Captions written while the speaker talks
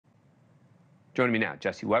Joining me now,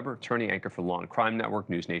 Jesse Weber, attorney, anchor for the Law and Crime Network,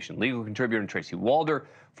 NewsNation legal contributor, and Tracy Walder,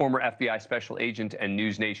 former FBI special agent and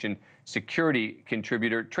NewsNation security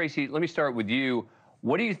contributor. Tracy, let me start with you.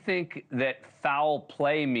 What do you think that foul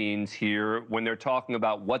play means here when they're talking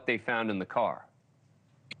about what they found in the car?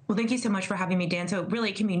 Well, thank you so much for having me, Dan. So really,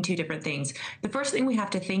 it can mean two different things. The first thing we have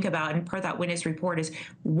to think about, and per that witness report, is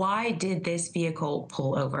why did this vehicle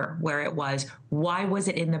pull over where it was? Why was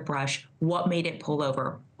it in the brush? What made it pull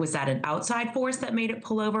over? Was that an outside force that made it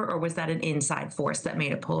pull over, or was that an inside force that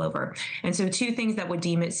made it pull over? And so two things that would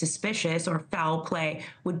deem it suspicious or foul play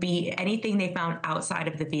would be anything they found outside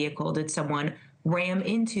of the vehicle. Did someone ram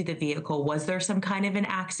into the vehicle? Was there some kind of an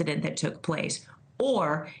accident that took place?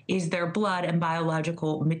 Or is there blood and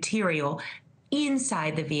biological material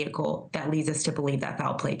inside the vehicle that leads us to believe that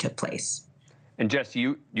foul play took place? And Jesse,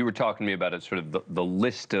 you were talking to me about it, sort of the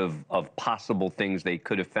list of possible things they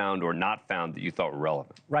could have found or not found that you thought were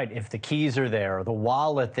relevant. Right. If the keys are there, or the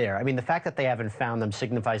wallet there. I mean, the fact that they haven't found them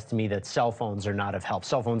signifies to me that cell phones are not of help.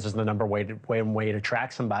 Cell phones is the number way to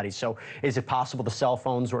track somebody. So is it possible the cell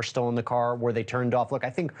phones were still in the car? Were they turned off? Look, I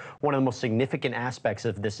think one of the most significant aspects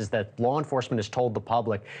of this is that law enforcement has told the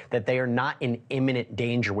public that they are not in imminent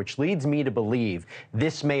danger, which leads me to believe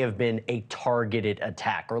this may have been a targeted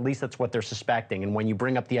attack, or at least that's what they're suspecting. And when you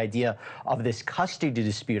bring up the idea of this custody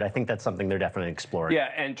dispute, I think that's something they're definitely exploring. Yeah,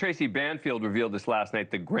 and Tracy Banfield revealed this last night.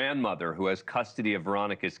 The grandmother who has custody of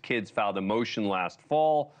Veronica's kids filed a motion last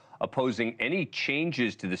fall opposing any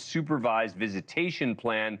changes to the supervised visitation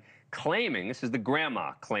plan, claiming, this is the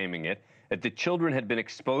grandma claiming it, that the children had been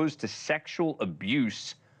exposed to sexual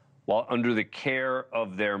abuse while under the care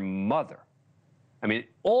of their mother. I mean,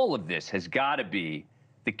 all of this has got to be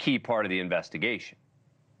the key part of the investigation.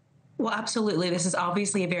 Well, absolutely. This is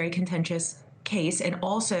obviously a very contentious case. And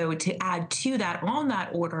also to add to that, on that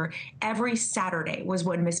order, every Saturday was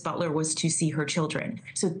when Miss Butler was to see her children.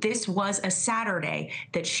 So this was a Saturday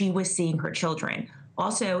that she was seeing her children.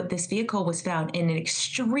 Also, this vehicle was found in an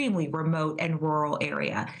extremely remote and rural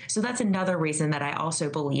area. So that's another reason that I also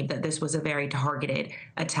believe that this was a very targeted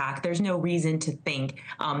attack. There's no reason to think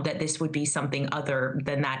that this would be something other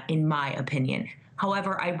than that, in my opinion.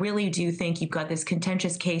 However, I really do think you've got this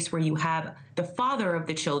contentious case where you have the father of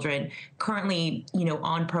the children currently,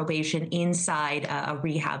 on probation inside a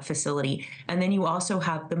rehab facility. And then you also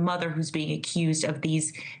have the mother who's being accused of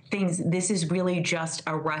these things. This is really just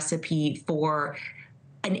a recipe for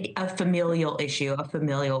a familial issue, a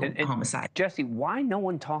familial homicide. Jesse, why no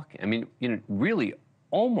one talking? I mean, really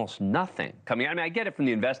almost nothing coming. I mean, I get it from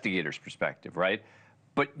the investigator's perspective, right?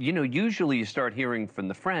 But, usually you start hearing from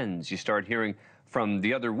the friends, you start hearing from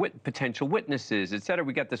the other potential witnesses, et cetera.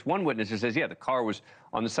 We got this one witness who says, yeah, the car was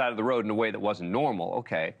on the side of the road in a way that wasn't normal.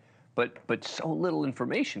 Okay. But so little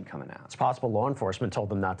information coming out. It's possible law enforcement told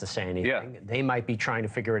them not to say anything. Yeah. They might be trying to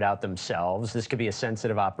figure it out themselves. This could be a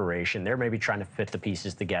sensitive operation. They're maybe trying to fit the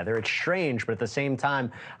pieces together. It's strange, but at the same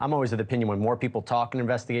time, I'm always of the opinion when more people talk in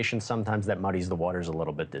investigations, sometimes that muddies the waters a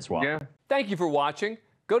little bit as well. Yeah. Thank you for watching.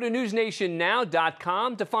 Go to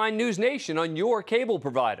newsnationnow.com to find NewsNation on your cable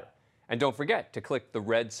provider. And don't forget to click the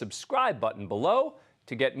red subscribe button below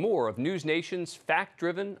to get more of NewsNation's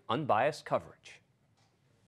fact-driven, unbiased coverage.